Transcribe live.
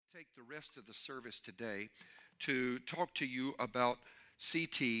take the rest of the service today to talk to you about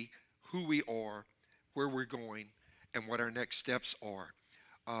CT, who we are, where we're going, and what our next steps are.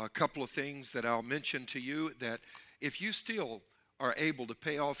 A couple of things that I'll mention to you, that if you still are able to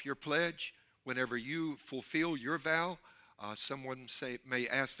pay off your pledge whenever you fulfill your vow, someone may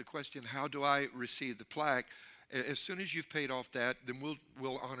ask the question, how do I receive the plaque? As soon as you've paid off that, then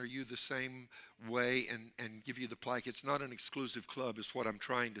we'll honor you the same way and give you the plaque. It's not an exclusive club, is what I'm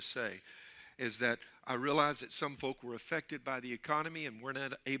trying to say, is that I realize that some folk were affected by the economy and were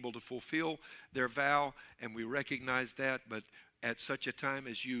not able to fulfill their vow, and we recognize that, but at such a time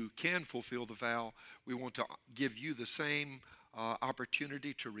as you can fulfill the vow, we want to give you the same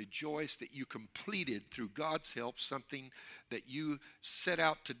opportunity to rejoice that you completed, through God's help, something that you set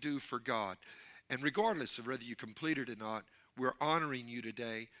out to do for God. And regardless of whether you complete it or not, we're honoring you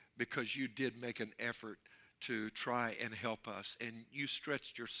today because you did make an effort to try and help us. And you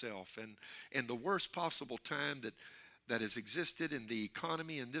stretched yourself. And in the worst possible time that has existed in the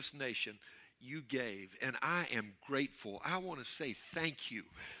economy in this nation, you gave. And I am grateful. I want to say thank you,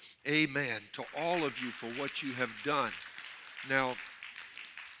 amen, to all of you for what you have done. Now,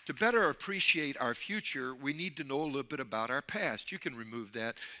 to better appreciate our future, we need to know a little bit about our past. You can remove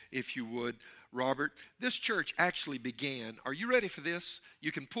that if you would, Robert. This church actually began, are you ready for this?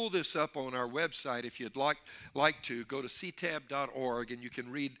 You can pull this up on our website if you'd like to. Go to ctab.org and you can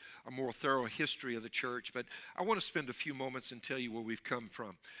read a more thorough history of the church. But I want to spend a few moments and tell you where we've come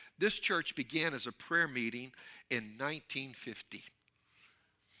from. This church began as a prayer meeting in 1950.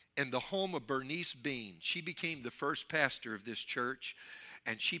 In the home of Bernice Bean. She became the first pastor of this church,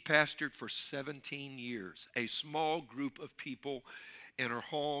 and she pastored for 17 years. A small group of people in her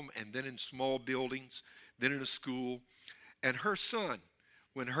home, and then in small buildings, then in a school. And her son,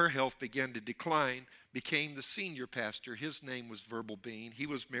 when her health began to decline, became the senior pastor. His name was Verbal Bean. He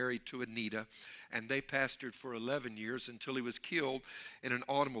was married to Anita, and they pastored for 11 years until he was killed in an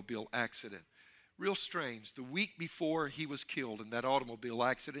automobile accident. Real strange. The week before he was killed in that automobile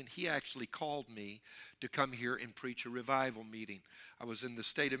accident, he actually called me to come here and preach a revival meeting. I was in the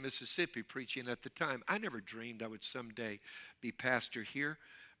state of Mississippi preaching at the time. I never dreamed I would someday be pastor here,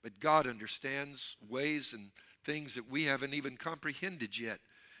 but God understands ways and things that we haven't even comprehended yet.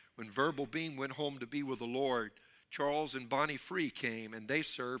 When Verbal Bean went home to be with the Lord, Charles and Bonnie Free came, and they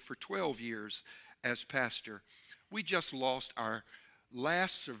served for 12 years as pastor. We just lost our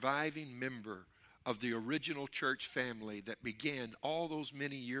last surviving member of the original church family that began all those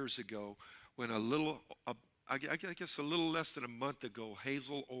many years ago, when I guess a little less than a month ago,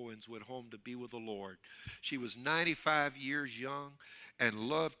 Hazel Owens went home to be with the Lord. She was 95 years young and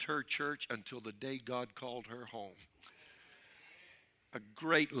loved her church until the day God called her home. A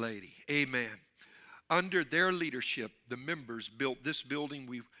great lady, amen. Under their leadership, the members built this building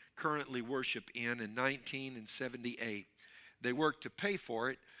we currently worship in 1978. They worked to pay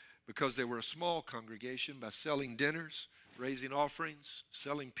for it because they were a small congregation by selling dinners, raising offerings,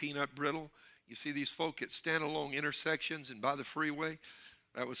 selling peanut brittle. You see these folk at stand-alone intersections and by the freeway?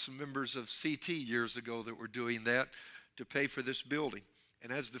 That was some members of CT years ago that were doing that to pay for this building.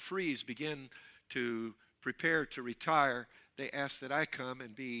 And as the Frees began to prepare to retire, they asked that I come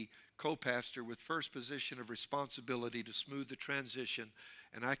and be co-pastor with first position of responsibility to smooth the transition.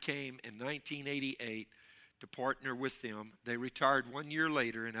 And I came in 1988 to partner with them. They retired 1 year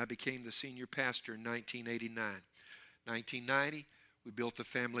later, and I became the senior pastor in 1989. 1990, we built the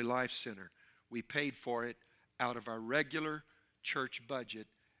Family Life Center. We paid for it out of our regular church budget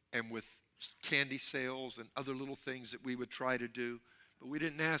and with candy sales and other little things that we would try to do. But we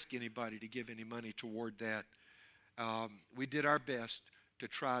didn't ask anybody to give any money toward that. We did our best to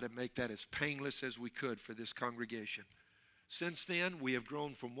try to make that as painless as we could for this congregation. Since then, we have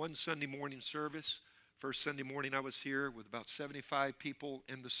grown from one Sunday morning service. First Sunday morning I was here with about 75 people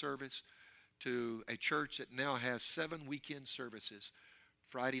in the service, to a church that now has 7 weekend services.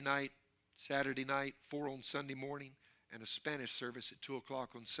 Friday night, Saturday night, 4 on Sunday morning, and a Spanish service at 2 o'clock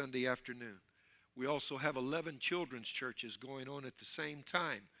on Sunday afternoon. We also have 11 children's churches going on at the same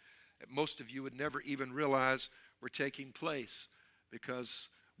time that most of you would never even realize were taking place, because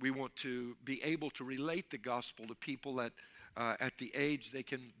we want to be able to relate the gospel to people that at the age they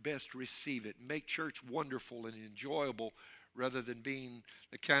can best receive it. Make church wonderful and enjoyable, rather than being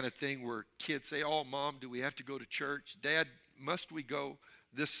the kind of thing where kids say, oh, Mom, do we have to go to church? Dad, must we go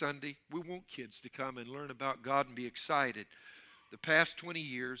this Sunday? We want kids to come and learn about God and be excited. The past 20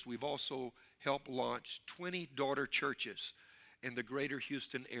 years, we've also helped launch 20 daughter churches in the greater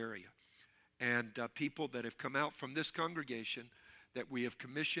Houston area. And people that have come out from this congregation that we have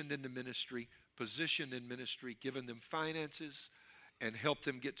commissioned into ministry, positioned in ministry, given them finances and help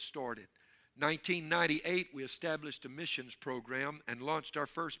them get started. 1998, we established a missions program and launched our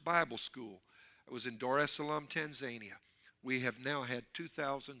first Bible school. It was in Dar es Salaam, Tanzania. We have now had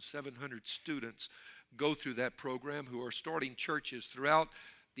 2,700 students go through that program who are starting churches throughout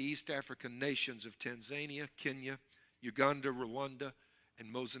the East African nations of Tanzania, Kenya, Uganda, Rwanda,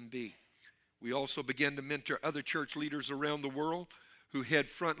 and Mozambique. We also began to mentor other church leaders around the world who head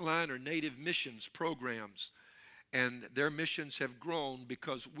frontline or native missions programs. And their missions have grown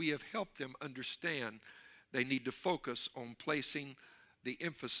because we have helped them understand they need to focus on placing the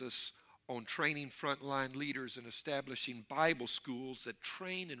emphasis on training frontline leaders and establishing Bible schools that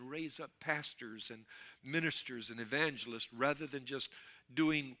train and raise up pastors and ministers and evangelists rather than just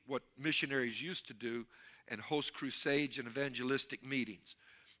doing what missionaries used to do and host crusades and evangelistic meetings.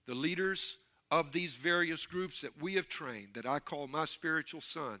 The leaders of these various groups that we have trained, that I call my spiritual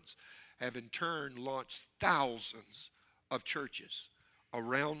sons, have in turn launched thousands of churches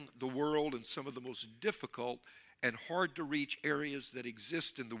around the world in some of the most difficult and hard to reach areas that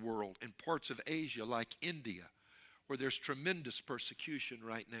exist in the world, in parts of Asia like India, where there's tremendous persecution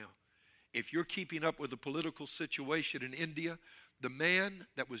right now. If you're keeping up with the political situation in India, the man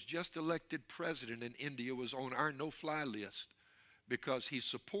that was just elected president in India was on our no-fly list because he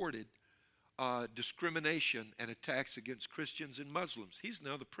supported discrimination and attacks against Christians and Muslims. He's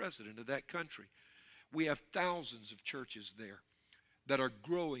now the president of that country. We have thousands of churches there that are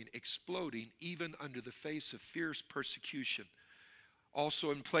growing, exploding, even under the face of fierce persecution.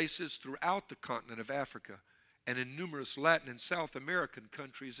 Also in places throughout the continent of Africa and in numerous Latin and South American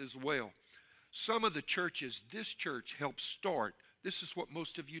countries as well. Some of the churches this church helped start, this is what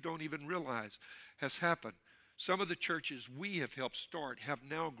most of you don't even realize has happened. Some of the churches we have helped start have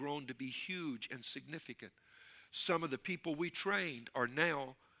now grown to be huge and significant. Some of the people we trained are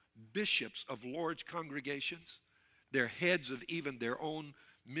now bishops of large congregations. They're heads of even their own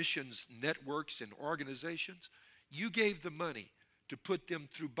missions networks and organizations. You gave the money to put them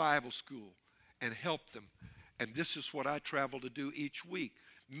through Bible school and help them. And this is what I travel to do each week,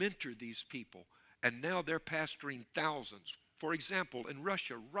 mentor these people. And now they're pastoring thousands. For example, in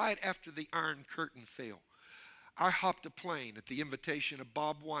Russia, right after the Iron Curtain fell, I hopped a plane at the invitation of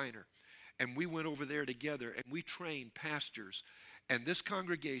Bob Weiner, and we went over there together, and we trained pastors. And this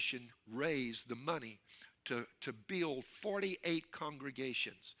congregation raised the money to build 48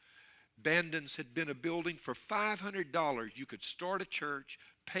 congregations. Bandon's had been a building for $500. You could start a church,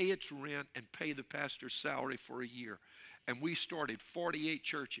 pay its rent, and pay the pastor's salary for a year. And we started 48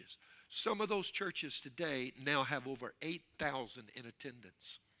 churches. Some of those churches today now have over 8,000 in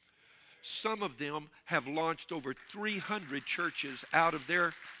attendance. Some of them have launched over 300 churches out of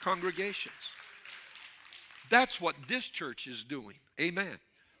their congregations. That's what this church is doing. Amen.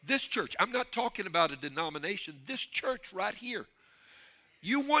 This church, I'm not talking about a denomination, this church right here.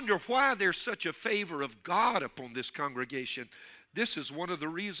 You wonder why there's such a favor of God upon this congregation. This is one of the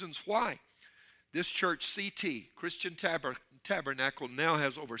reasons why. This church, CT, Christian Tabernacle, now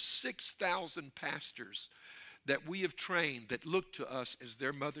has over 6,000 pastors that we have trained that look to us as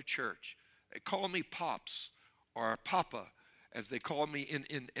their mother church. They call me Pops or Papa, as they call me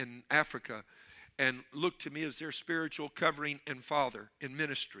in Africa, and look to me as their spiritual covering and father in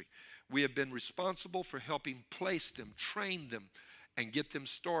ministry. We have been responsible for helping place them, train them, and get them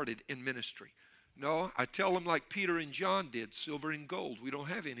started in ministry. No, I tell them like Peter and John did, silver and gold. We don't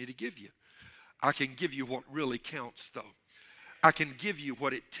have any to give you. I can give you what really counts, though. I can give you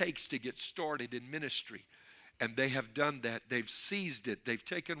what it takes to get started in ministry. And they have done that. They've seized it. They've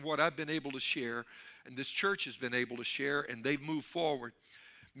taken what I've been able to share, and this church has been able to share, and they've moved forward.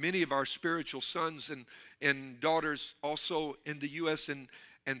 Many of our spiritual sons and daughters also in the U.S.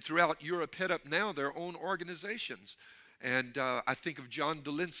 and throughout Europe head up now their own organizations. And I think of John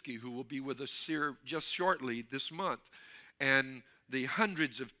Dolinsky, who will be with us here just shortly this month, and the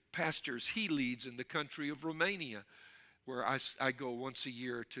hundreds of pastors he leads in the country of Romania, where I go once a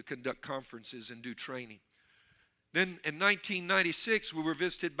year to conduct conferences and do training. Then in 1996, we were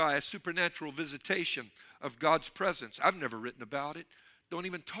visited by a supernatural visitation of God's presence. I've never written about it, don't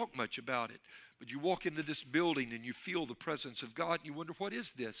even talk much about it. But you walk into this building and you feel the presence of God, and you wonder, what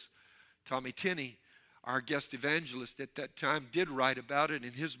is this? Tommy Tenney, our guest evangelist at that time, did write about it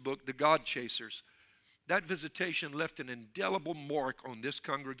in his book, The God Chasers. That visitation left an indelible mark on this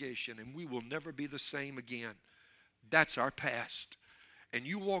congregation, and we will never be the same again. That's our past. And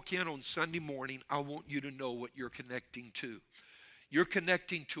you walk in on Sunday morning, I want you to know what you're connecting to. You're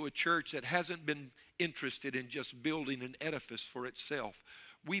connecting to a church that hasn't been interested in just building an edifice for itself.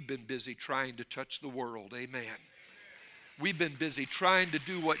 We've been busy trying to touch the world. Amen. We've been busy trying to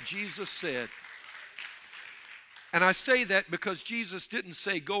do what Jesus said. And I say that because Jesus didn't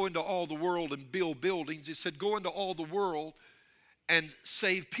say go into all the world and build buildings. He said go into all the world and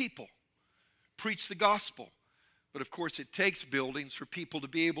save people. Preach the gospel. But of course it takes buildings for people to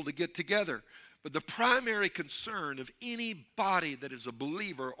be able to get together. But the primary concern of any body that is a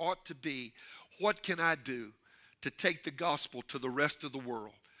believer ought to be, what can I do to take the gospel to the rest of the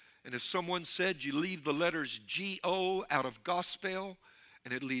world? And as someone said, you leave the letters G-O out of gospel,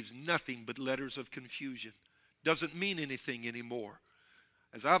 and it leaves nothing but letters of confusion. Doesn't mean anything anymore.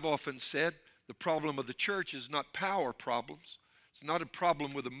 As I've often said, the problem of the church is not power problems. It's not a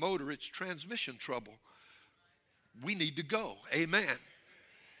problem with a motor, it's transmission trouble. We need to go. Amen.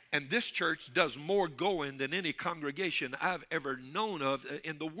 And this church does more going than any congregation I've ever known of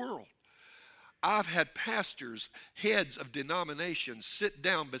in the world. I've had pastors, heads of denominations, sit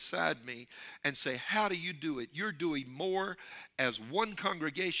down beside me and say, how do you do it? You're doing more as one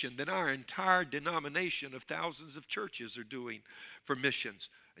congregation than our entire denomination of thousands of churches are doing for missions.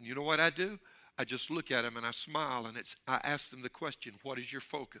 And you know what I do? I just look at them and I smile and I ask them the question, what is your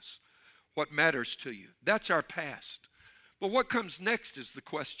focus? What matters to you? That's our past. But what comes next is the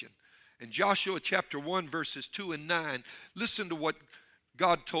question. In Joshua chapter 1, verses 2 and 9, listen to what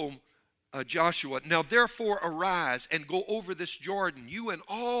God told Joshua. Now therefore arise and go over this Jordan, you and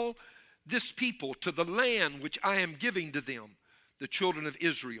all this people, to the land which I am giving to them, the children of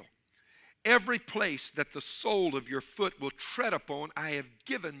Israel. Every place that the sole of your foot will tread upon, I have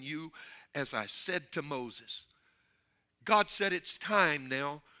given you, as I said to Moses. God said it's time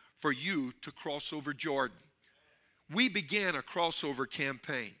now for you to cross over Jordan. We began a crossover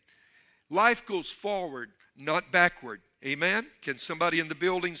campaign. Life goes forward, not backward. Amen? Can somebody in the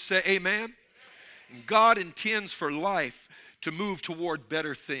building say amen? And God intends for life to move toward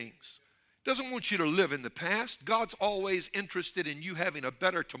better things. Doesn't want you to live in the past. God's always interested in you having a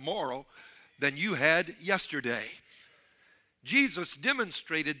better tomorrow than you had yesterday. Jesus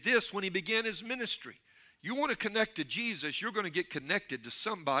demonstrated this when he began his ministry. You want to connect to Jesus, you're going to get connected to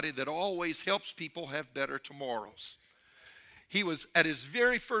somebody that always helps people have better tomorrows. He was, at his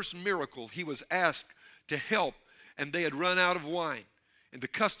very first miracle, he was asked to help, and they had run out of wine. And the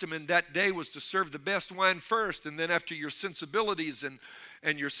custom in that day was to serve the best wine first, and then after your sensibilities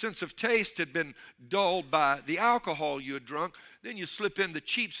and your sense of taste had been dulled by the alcohol you had drunk, then you slip in the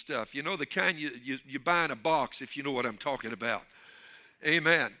cheap stuff, you know, the kind you buy in a box, if you know what I'm talking about.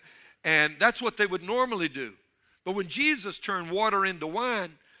 Amen. And that's what they would normally do. But when Jesus turned water into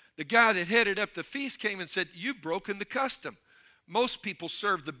wine, the guy that headed up the feast came and said, you've broken the custom. Most people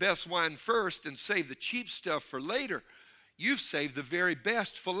serve the best wine first and save the cheap stuff for later. You've saved the very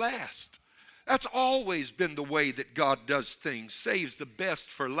best for last. That's always been the way that God does things, saves the best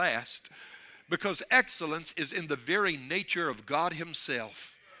for last, because excellence is in the very nature of God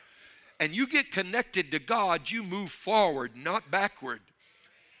himself. And you get connected to God, you move forward, not backward.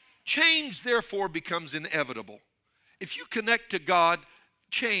 Change, therefore, becomes inevitable. If you connect to God,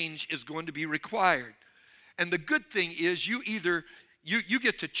 change is going to be required. And the good thing is you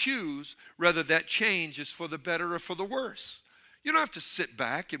get to choose whether that change is for the better or for the worse. You don't have to sit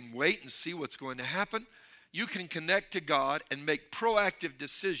back and wait and see what's going to happen. You can connect to God and make proactive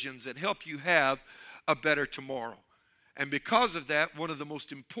decisions that help you have a better tomorrow. And because of that, one of the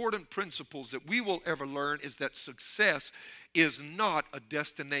most important principles that we will ever learn is that success is not a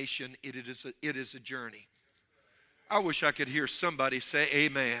destination, it is a journey. I wish I could hear somebody say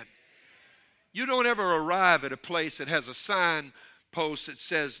amen. You don't ever arrive at a place that has a sign post that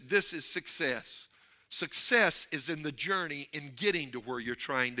says this is success. Success is in the journey in getting to where you're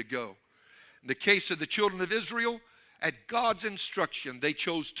trying to go. In the case of the children of Israel, at God's instruction, they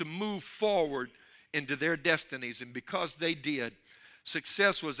chose to move forward into their destinies. And because they did,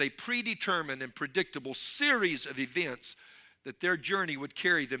 success was a predetermined and predictable series of events that their journey would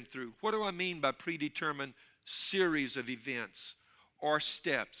carry them through. What do I mean by predetermined series of events or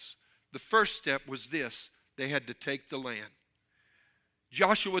steps? The first step was this: they had to take the land.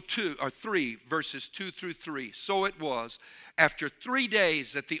 Joshua 3, verses 2 through 3. So it was, after 3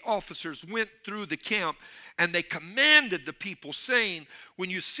 days, that the officers went through the camp, and they commanded the people, saying, when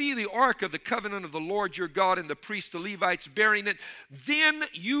you see the ark of the covenant of the Lord your God and the priests, the Levites, bearing it, then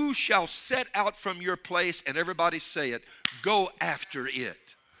you shall set out from your place, and everybody say it, go after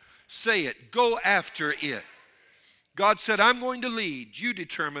it. Say it, go after it. God said, I'm going to lead. You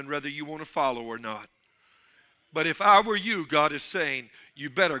determine whether you want to follow or not. But if I were you, God is saying, you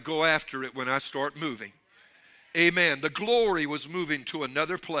better go after it when I start moving. Amen. The glory was moving to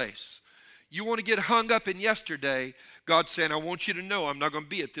another place. You want to get hung up in yesterday, God's saying, I want you to know I'm not going to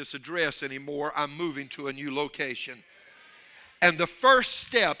be at this address anymore. I'm moving to a new location. And the first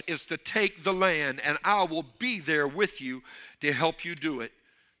step is to take the land, and I will be there with you to help you do it.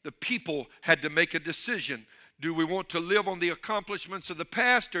 The people had to make a decision. Do we want to live on the accomplishments of the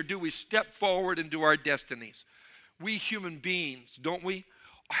past, or do we step forward into our destinies? We human beings, don't we,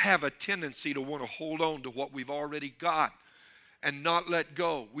 have a tendency to want to hold on to what we've already got and not let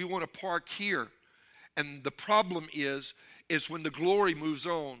go. We want to park here. And the problem is when the glory moves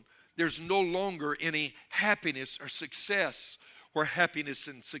on, there's no longer any happiness or success where happiness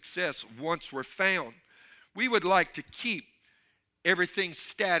and success once were found. We would like to keep everything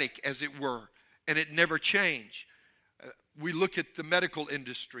static, as it were, and it never change. We look at the medical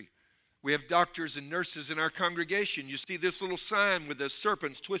industry. We have doctors and nurses in our congregation. You see this little sign with the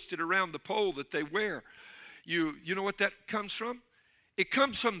serpents twisted around the pole that they wear. You know what that comes from? It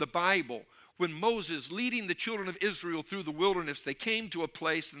comes from the Bible. When Moses, leading the children of Israel through the wilderness, they came to a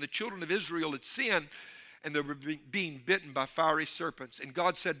place, and the children of Israel had sinned, and they were being bitten by fiery serpents. And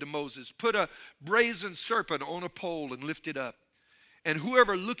God said to Moses, put a brazen serpent on a pole and lift it up. And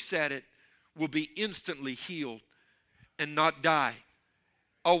whoever looks at it will be instantly healed and not die.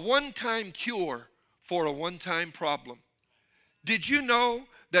 A one-time cure for a one-time problem. Did you know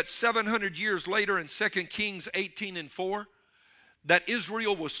that 700 years later in 2 Kings 18:4, that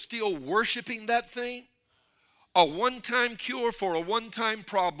Israel was still worshiping that thing? A one-time cure for a one-time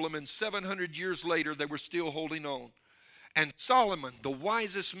problem, and 700 years later they were still holding on. And Solomon, the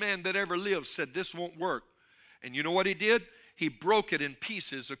wisest man that ever lived, said this won't work. And you know what he did? He broke it in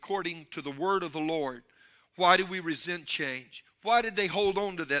pieces according to the word of the Lord. Why do we resent change? Why did they hold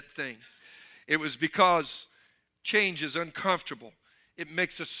on to that thing? It was because change is uncomfortable. It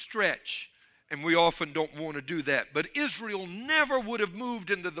makes us stretch. And we often don't want to do that. But Israel never would have moved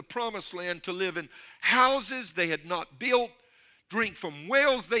into the promised land to live in houses they had not built, drink from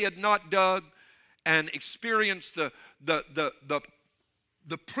wells they had not dug, and experience the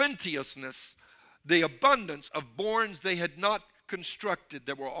plenteousness, the abundance of barns they had not constructed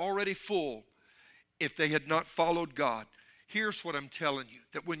that were already full, if they had not followed God. Here's what I'm telling you,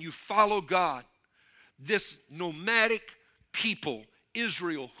 that when you follow God, this nomadic people,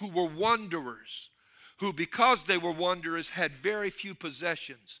 Israel, who were wanderers, who because they were wanderers had very few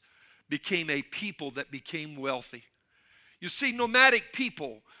possessions, became a people that became wealthy. You see, nomadic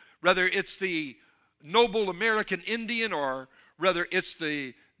people, whether it's the noble American Indian, or whether it's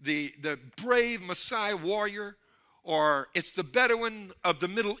the brave Maasai warrior, or it's the Bedouin of the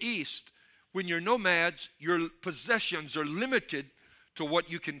Middle East, when you're nomads, your possessions are limited to what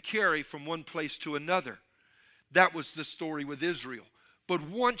you can carry from one place to another. That was the story with Israel. But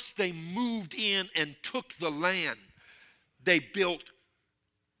once they moved in and took the land, they built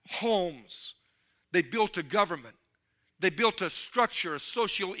homes. They built a government. They built a structure, a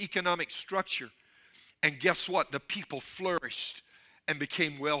socio-economic structure. And guess what? The people flourished and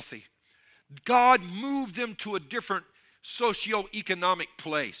became wealthy. God moved them to a different socio-economic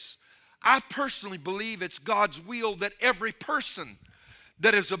place. I personally believe it's God's will that every person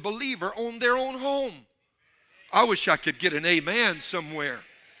that is a believer own their own home. I wish I could get an amen somewhere.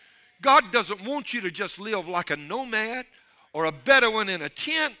 God doesn't want you to just live like a nomad or a Bedouin in a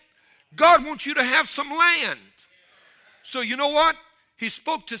tent. God wants you to have some land. So you know what? He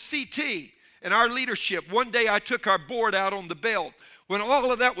spoke to CT and our leadership. One day I took our board out on the belt when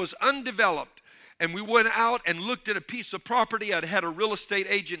all of that was undeveloped. And we went out and looked at a piece of property. I'd had a real estate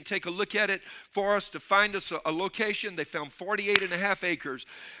agent take a look at it for us to find us a location. They found 48.5 acres.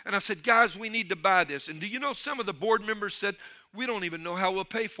 And I said, guys, we need to buy this. And do you know, some of the board members said, we don't even know how we'll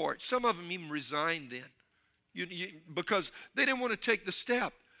pay for it. Some of them even resigned then because they didn't want to take the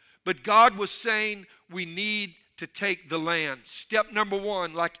step. But God was saying we need to take the land. Step number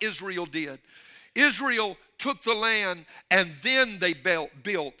one, like Israel did. Israel took the land and then they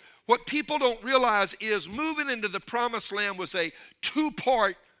built. What people don't realize is moving into the promised land was a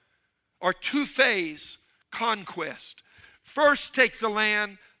two-part or two-phase conquest. First take the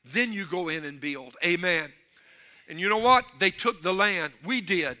land, then you go in and build. Amen. And you know what? They took the land. We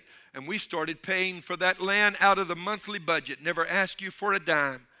did. And we started paying for that land out of the monthly budget. Never asked you for a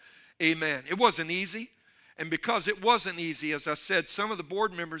dime. Amen. It wasn't easy. And because it wasn't easy, as I said, some of the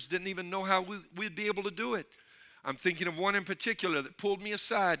board members didn't even know how we'd be able to do it. I'm thinking of one in particular that pulled me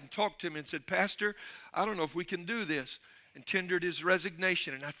aside and talked to me and said, Pastor, I don't know if we can do this, and tendered his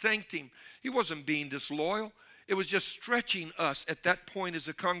resignation. And I thanked him. He wasn't being disloyal. It was just stretching us at that point as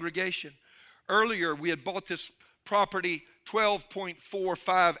a congregation. Earlier, we had bought this property,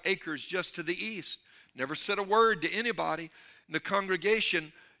 12.45 acres just to the east. Never said a word to anybody in the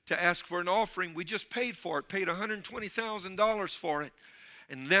congregation to ask for an offering. We just paid for it, paid $120,000 for it.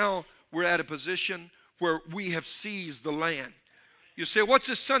 And now we're at a position where we have seized the land. You say, what's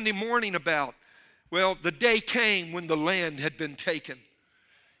this Sunday morning about? Well, the day came when the land had been taken.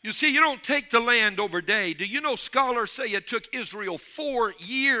 You see, you don't take the land over day. Do you know scholars say it took Israel 4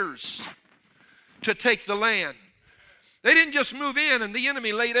 years to take the land? They didn't just move in and the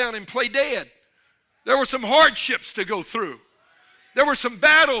enemy lay down and play dead. There were some hardships to go through. There were some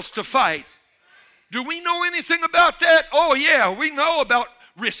battles to fight. Do we know anything about that? Oh yeah, we know about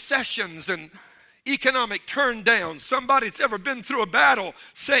recessions and economic turn down. Somebody that's ever been through a battle,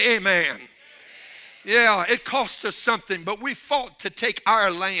 say amen. Yeah, it cost us something, but we fought to take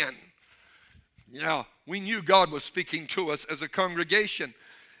our land. Yeah, we knew God was speaking to us as a congregation,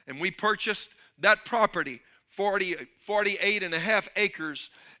 and we purchased that property, 48 and a half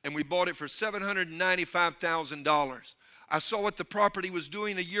acres, and we bought it for $795,000. I saw what the property was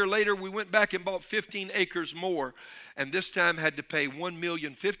doing. A year later, we went back and bought 15 acres more, and this time had to pay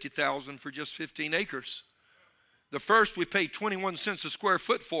 $1,050,000 for just 15 acres. The first we paid 21 cents a square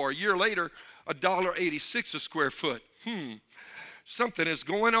foot for. A year later, $1.86 a square foot. Something is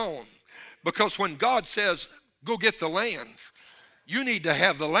going on. Because when God says, go get the land, you need to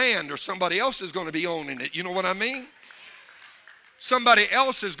have the land or somebody else is going to be owning it. You know what I mean? Somebody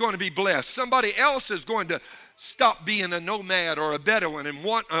else is going to be blessed. Somebody else is going to stop being a nomad or a Bedouin and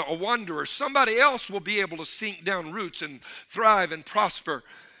want a wanderer. Somebody else will be able to sink down roots and thrive and prosper.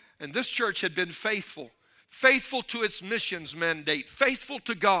 And this church had been faithful to its missions mandate, faithful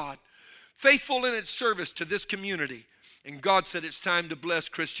to God, faithful in its service to this community. And God said it's time to bless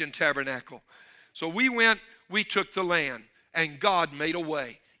Christian Tabernacle. So we went, we took the land, and God made a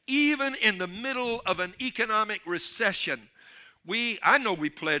way. Even in the middle of an economic recession, I know we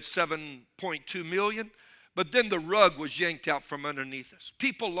pledged $7.2 million, but then the rug was yanked out from underneath us.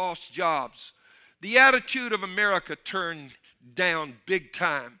 People lost jobs. The attitude of America turned down big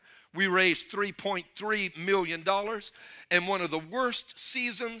time. We raised $3.3 million in one of the worst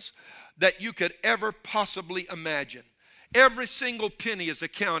seasons that you could ever possibly imagine. Every single penny is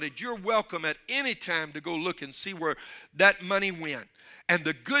accounted. You're welcome at any time to go look and see where that money went. And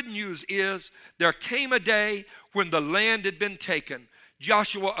the good news is there came a day when the land had been taken.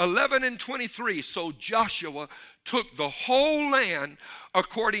 Joshua 11:23. So Joshua took the whole land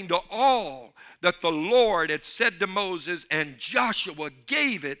according to all that the Lord had said to Moses, and Joshua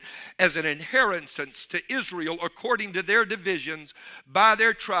gave it as an inheritance to Israel according to their divisions by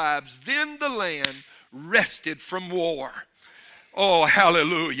their tribes. Then the land rested from war. Oh,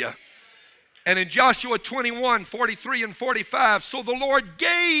 hallelujah. And in Joshua 21:43 and 45, so the Lord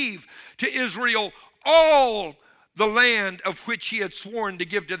gave to Israel all the land of which he had sworn to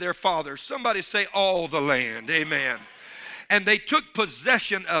give to their fathers. Somebody say all the land. Amen. And they took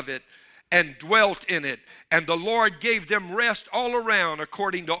possession of it and dwelt in it. And the Lord gave them rest all around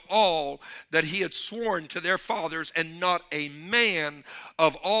according to all that he had sworn to their fathers, and not a man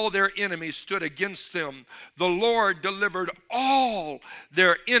of all their enemies stood against them. The Lord delivered all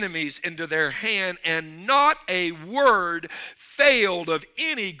their enemies into their hand, and not a word failed of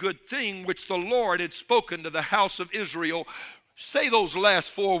any good thing which the Lord had spoken to the house of Israel. Say those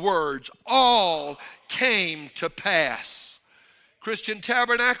last 4 words. All came to pass. Christian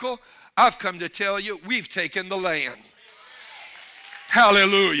Tabernacle, I've come to tell you, we've taken the land.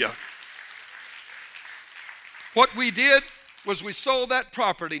 Hallelujah. What we did was we sold that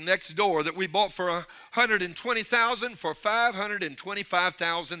property next door that we bought for $120,000 for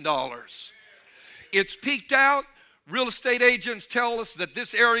 $525,000. It's peaked out. Real estate agents tell us that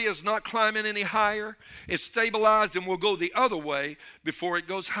this area is not climbing any higher. It's stabilized and will go the other way before it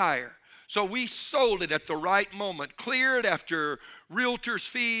goes higher. So we sold it at the right moment, cleared after realtors'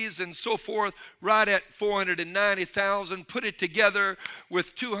 fees and so forth, right at $490,000, put it together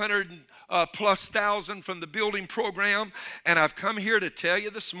with $200,000+ from the building program. And I've come here to tell you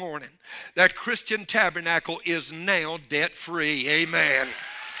this morning that Christian Tabernacle is now debt-free. Amen.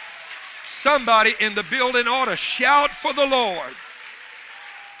 Somebody in the building ought to shout for the Lord.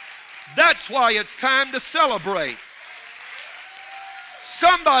 That's why it's time to celebrate.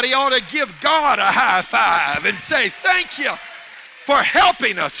 Somebody ought to give God a high five and say, thank you for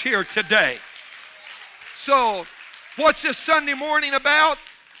helping us here today. So, what's this Sunday morning about?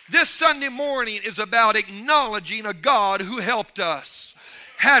 This Sunday morning is about acknowledging a God who helped us.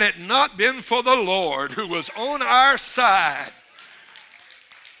 Had it not been for the Lord who was on our side.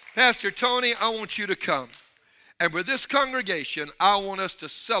 Pastor Tony, I want you to come. And with this congregation, I want us to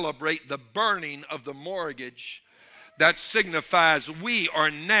celebrate the burning of the mortgage that signifies we are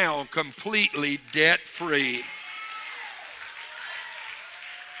now completely debt-free.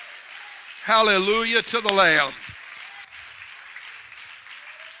 Hallelujah to the Lamb.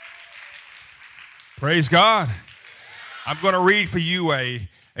 Praise God. I'm going to read for you a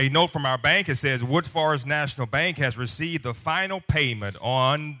note from our bank. It says, Woodforest National Bank has received the final payment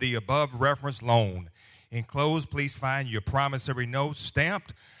on the above referenced loan. Enclosed, please find your promissory note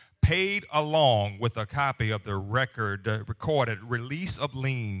stamped, paid along with a copy of the recorded release of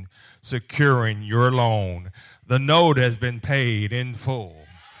lien securing your loan. The note has been paid in full.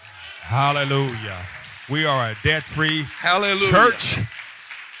 Hallelujah. We are a debt-free church,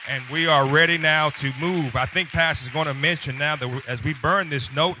 and we are ready now to move. I think Pastor's going to mention now that as we burn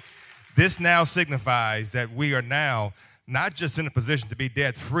this note, this now signifies that we are now not just in a position to be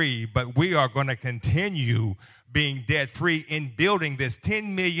debt-free, but we are going to continue being debt-free in building this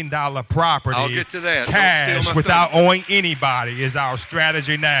 $10 million property. I'll get to that. Cash without owing anybody is our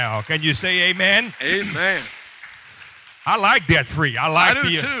strategy now. Can you say amen? Amen. I like debt-free. I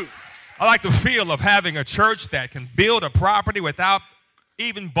do too. I like the feel of having a church that can build a property without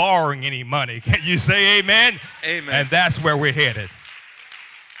even borrowing any money. Can you say amen? Amen. And that's where we're headed.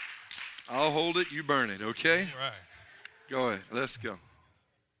 I'll hold it, you burn it, okay? All right. Go ahead. Let's go.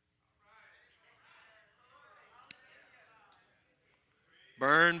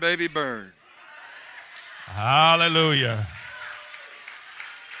 Burn, baby, burn. Hallelujah.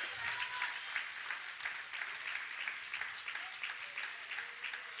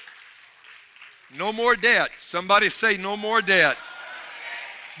 No more debt. Somebody say no more debt.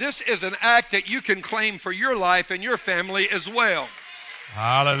 This is an act that you can claim for your life and your family as well.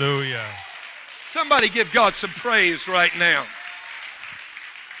 Hallelujah. Somebody give God some praise right now.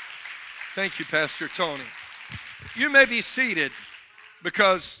 Thank you, Pastor Tony. You may be seated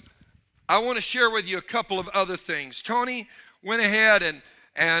because I want to share with you a couple of other things. Tony went ahead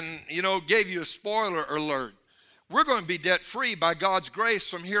and gave you a spoiler alert. We're going to be debt-free by God's grace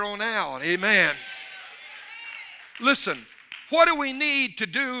from here on out. Amen. Listen, what do we need to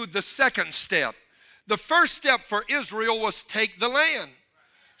do the second step? The first step for Israel was take the land.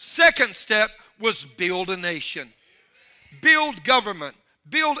 Second step was build a nation. Build government.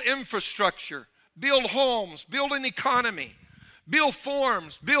 Build infrastructure. Build homes. Build an economy. Build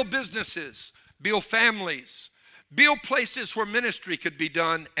farms. Build businesses. Build families. Build places where ministry could be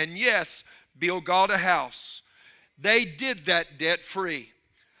done. And yes, build God a house. They did that debt-free.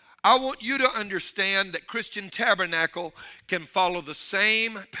 I want you to understand that Christian Tabernacle can follow the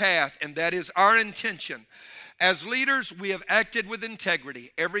same path, and that is our intention. As leaders, we have acted with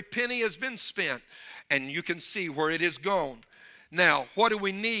integrity. Every penny has been spent, and you can see where it has gone. Now, what do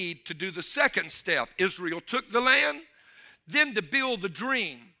we need to do the second step? Israel took the land. Then to build the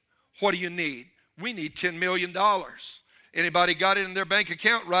dream, what do you need? We need $10 million. Anybody got it in their bank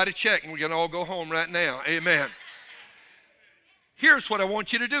account? Write a check, and we can all go home right now. Amen. Here's what I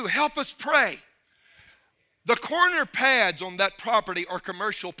want you to do. Help us pray. The corner pads on that property are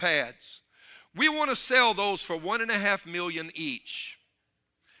commercial pads. We want to sell those for $1.5 million each.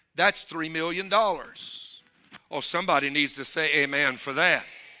 That's $3 million. Oh, somebody needs to say amen for that.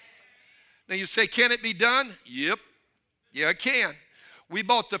 Now you say, can it be done? Yep. Yeah, it can. We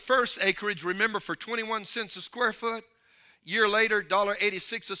bought the first acreage, remember, for 21 cents a square foot. Year later,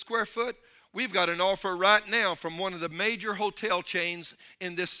 $1.86 a square foot. We've got an offer right now from one of the major hotel chains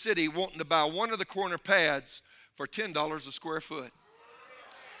in this city wanting to buy one of the corner pads for $10 a square foot.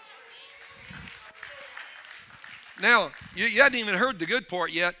 Now, you hadn't even heard the good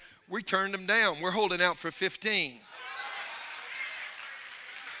part yet. We turned them down. We're holding out for 15.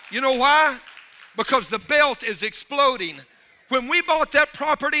 You know why? Because the belt is exploding. When we bought that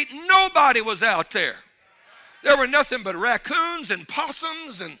property, nobody was out there. There were nothing but raccoons and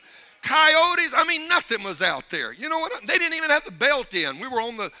possums and coyotes. I mean, nothing was out there. You know what? They didn't even have the belt in. We were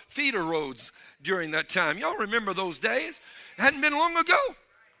on the feeder roads during that time. Y'all remember those days? It hadn't been long ago.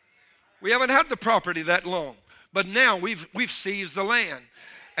 We haven't had the property that long. But now we've seized the land.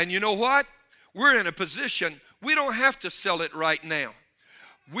 And you know what? We're in a position, we don't have to sell it right now.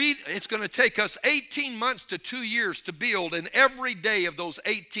 It's going to take us 18 months to 2 years to build, and every day of those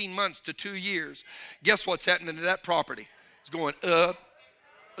 18 months to 2 years, guess what's happening to that property? It's going up,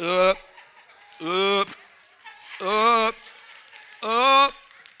 up, up, up, up.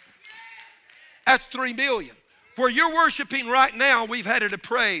 That's $3 million. Where you're worshiping right now, we've had it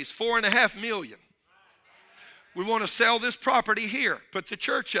appraised, $4.5 million. We want to sell this property here, put the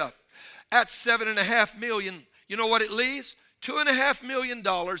church up. At $7.5 million, you know what it leaves? $2.5 million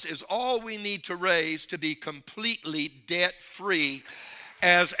is all we need to raise to be completely debt-free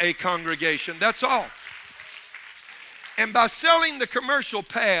as a congregation. That's all. And by selling the commercial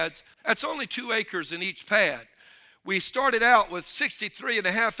pads, that's only 2 acres in each pad. We started out with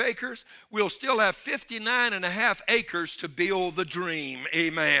 63.5 acres. We'll still have 59.5 acres to build the dream.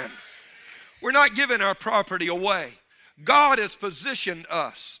 Amen. We're not giving our property away. God has positioned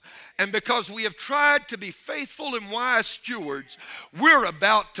us. And because we have tried to be faithful and wise stewards, we're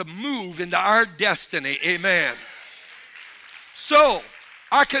about to move into our destiny. Amen. So,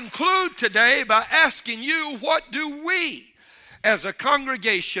 I conclude today by asking you, what do we as a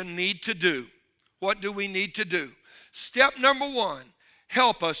congregation need to do? What do we need to do? Step number one,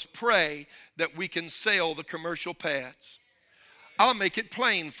 help us pray that we can sell the commercial pads. I'll make it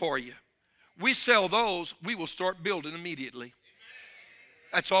plain for you. We sell those, we will start building immediately.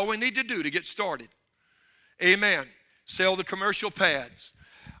 That's all we need to do to get started. Amen. Sell the commercial pads.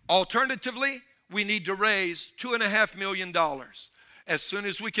 Alternatively, we need to raise $2.5 million. As soon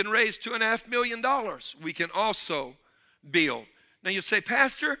as we can raise $2.5 million, we can also build. Now you say,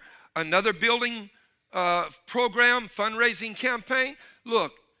 Pastor, another building program, fundraising campaign?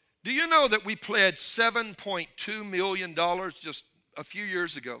 Look, do you know that we pledged $7.2 million just a few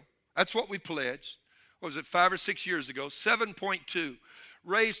years ago? That's what we pledged. What was it, 5 or 6 years ago? 7.2.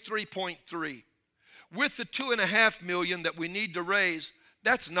 Raised 3.3. With the $2.5 million that we need to raise,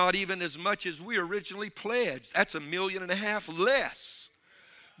 that's not even as much as we originally pledged. That's $1.5 million less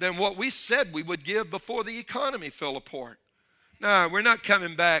than what we said we would give before the economy fell apart. No, we're not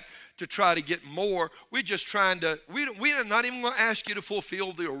coming back to try to get more. We're just trying to, we're not even going to ask you to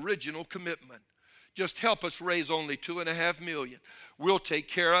fulfill the original commitment. Just help us raise only $2.5 million. We'll take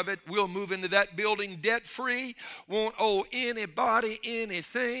care of it. We'll move into that building debt-free. Won't owe anybody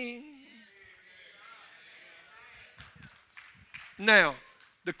anything. Now,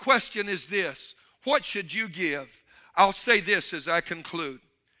 the question is this. What should you give? I'll say this as I conclude.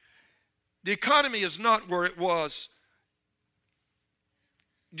 The economy is not where it was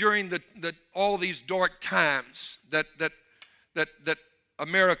during all these dark times that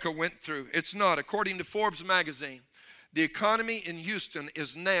America went through. It's not. According to Forbes magazine, the economy in Houston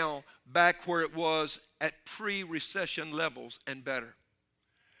is now back where it was at pre-recession levels and better.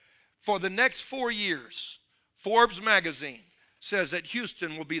 For the next 4 years, Forbes magazine says that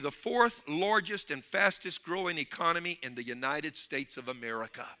Houston will be the 4th largest and fastest growing economy in the United States of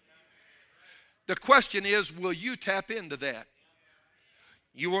America. The question is, will you tap into that?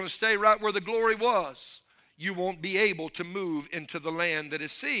 You want to stay right where the glory was, you won't be able to move into the land that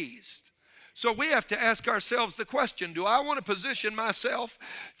is seized. So we have to ask ourselves the question, do I want to position myself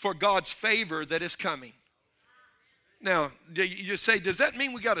for God's favor that is coming? Now, you say, does that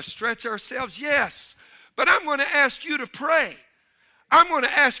mean we got to stretch ourselves? Yes. But I'm going to ask you to pray. I'm going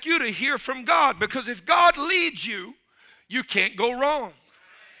to ask you to hear from God, because if God leads you, you can't go wrong.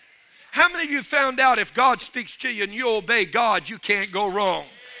 How many of you found out if God speaks to you and you obey God, you can't go wrong?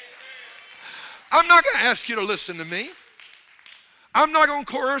 I'm not going to ask you to listen to me. I'm not going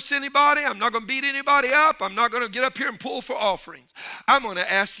to coerce anybody. I'm not going to beat anybody up. I'm not going to get up here and pull for offerings. I'm going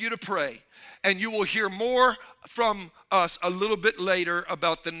to ask you to pray. And you will hear more from us a little bit later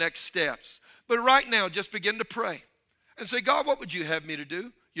about the next steps. But right now, just begin to pray. And say, God, what would you have me to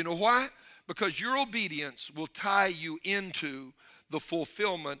do? You know why? Because your obedience will tie you into the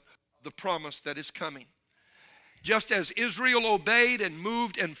fulfillment of the promise that is coming. Just as Israel obeyed and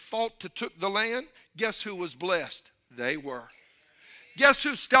moved and fought to take the land, guess who was blessed? They were. Guess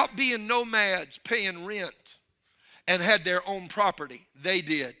who stopped being nomads, paying rent, and had their own property? They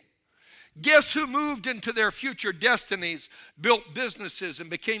did. Guess who moved into their future destinies, built businesses, and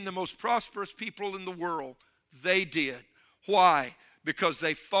became the most prosperous people in the world? They did. Why? Because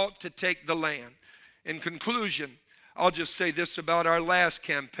they fought to take the land. In conclusion, I'll just say this about our last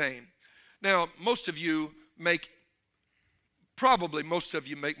campaign. Now, probably most of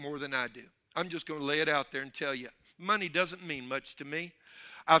you make more than I do. I'm just going to lay it out there and tell you, money doesn't mean much to me.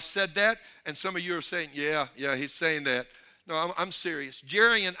 I've said that, and some of you are saying, yeah, he's saying that. No, I'm serious.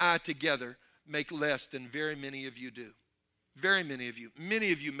 Jerry and I together make less than very many of you do. Very many of you.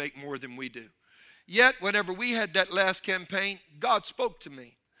 Many of you make more than we do. Yet, whenever we had that last campaign, God spoke to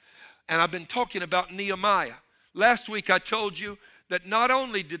me. And I've been talking about Nehemiah. Last week I told you that not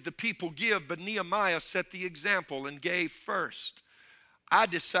only did the people give, but Nehemiah set the example and gave first. I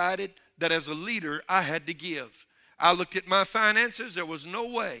decided that as a leader, I had to give. I looked at my finances. There was no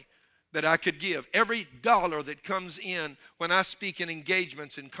way that I could give. Every dollar that comes in when I speak in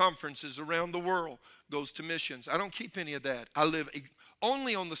engagements and conferences around the world goes to missions. I don't keep any of that. I live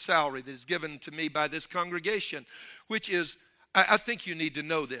only on the salary that is given to me by this congregation, which is, I think you need to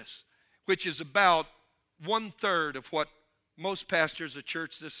know this, which is about 1/3 of what most pastors of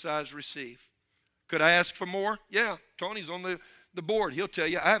church this size receive. Could I ask for more? Yeah, Tony's on the board. He'll tell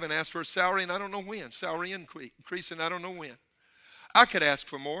you, I haven't asked for a salary and I don't know when. Salary increase and I don't know when. I could ask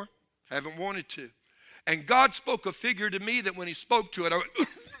for more. Haven't wanted to. And God spoke a figure to me that when he spoke to it, I went,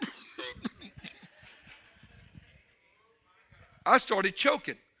 I started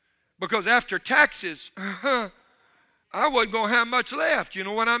choking because after taxes, I wasn't going to have much left. You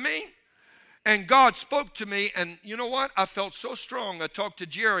know what I mean? And God spoke to me, and you know what? I felt so strong. I talked to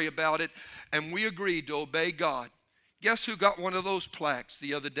Jerry about it, and we agreed to obey God. Guess who got one of those plaques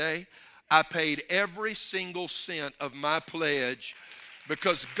the other day? I paid every single cent of my pledge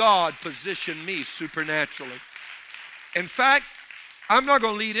because God positioned me supernaturally. In fact, I'm not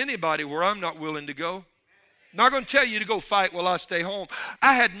going to lead anybody where I'm not willing to go. Not going to tell you to go fight while I stay home.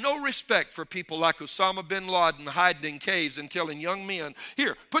 I had no respect for people like Osama bin Laden hiding in caves and telling young men,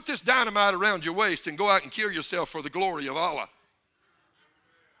 here, put this dynamite around your waist and go out and kill yourself for the glory of Allah.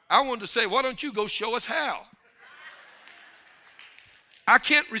 I wanted to say, why don't you go show us how? I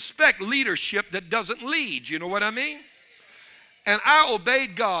can't respect leadership that doesn't lead. You know what I mean? And I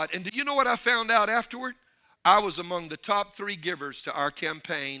obeyed God. And do you know what I found out afterward? I was among the top 3 givers to our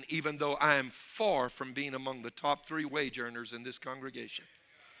campaign, even though I am far from being among the top 3 wage earners in this congregation.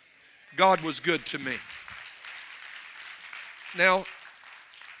 God was good to me. Now,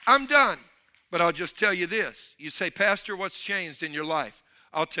 I'm done, but I'll just tell you this. You say, Pastor, what's changed in your life?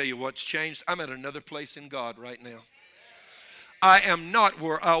 I'll tell you what's changed. I'm at another place in God right now. I am not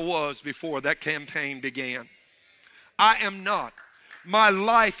where I was before that campaign began. I am not. My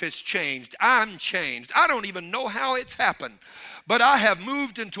life has changed. I'm changed. I don't even know how it's happened. But I have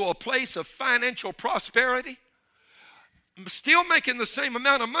moved into a place of financial prosperity. I'm still making the same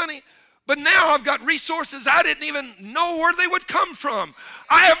amount of money. But now I've got resources I didn't even know where they would come from.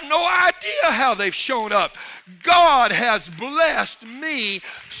 I have no idea how they've shown up. God has blessed me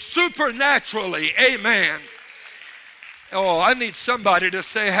supernaturally. Amen. Oh, I need somebody to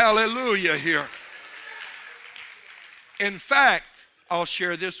say hallelujah here. In fact, I'll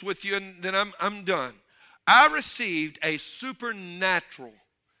share this with you and then I'm done. I received a supernatural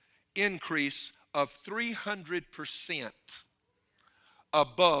increase of 300%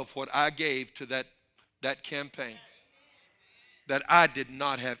 above what I gave to that campaign that I did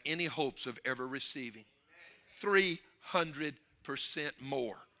not have any hopes of ever receiving. 300%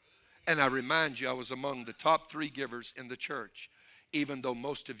 more. And I remind you, I was among the top 3 givers in the church, even though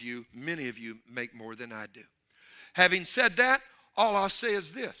many of you make more than I do. Having said that, all I'll say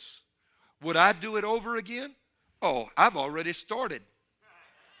is this. Would I do it over again? Oh, I've already started.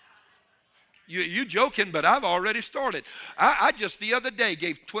 You joking, but I've already started. I just the other day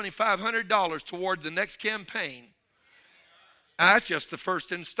gave $2,500 toward the next campaign. That's just the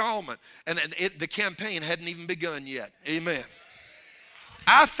first installment. And the campaign hadn't even begun yet. Amen.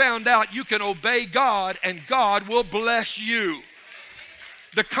 I found out you can obey God and God will bless you.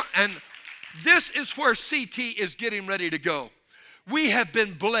 And this is where CT is getting ready to go. We have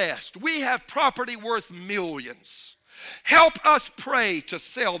been blessed. We have property worth millions. Help us pray to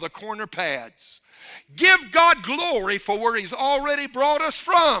sell the corner pads. Give God glory for where He's already brought us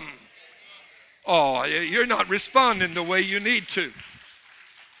from. Oh, you're not responding the way you need to.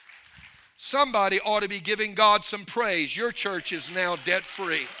 Somebody ought to be giving God some praise. Your church is now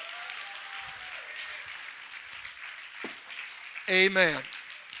debt-free. Amen.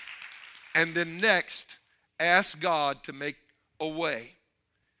 And then next, ask God to make a way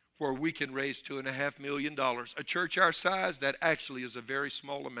where we can raise $2.5 million. A church our size, that actually is a very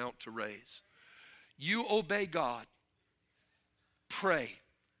small amount to raise. You obey God. Pray.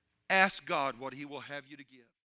 Ask God what He will have you to give.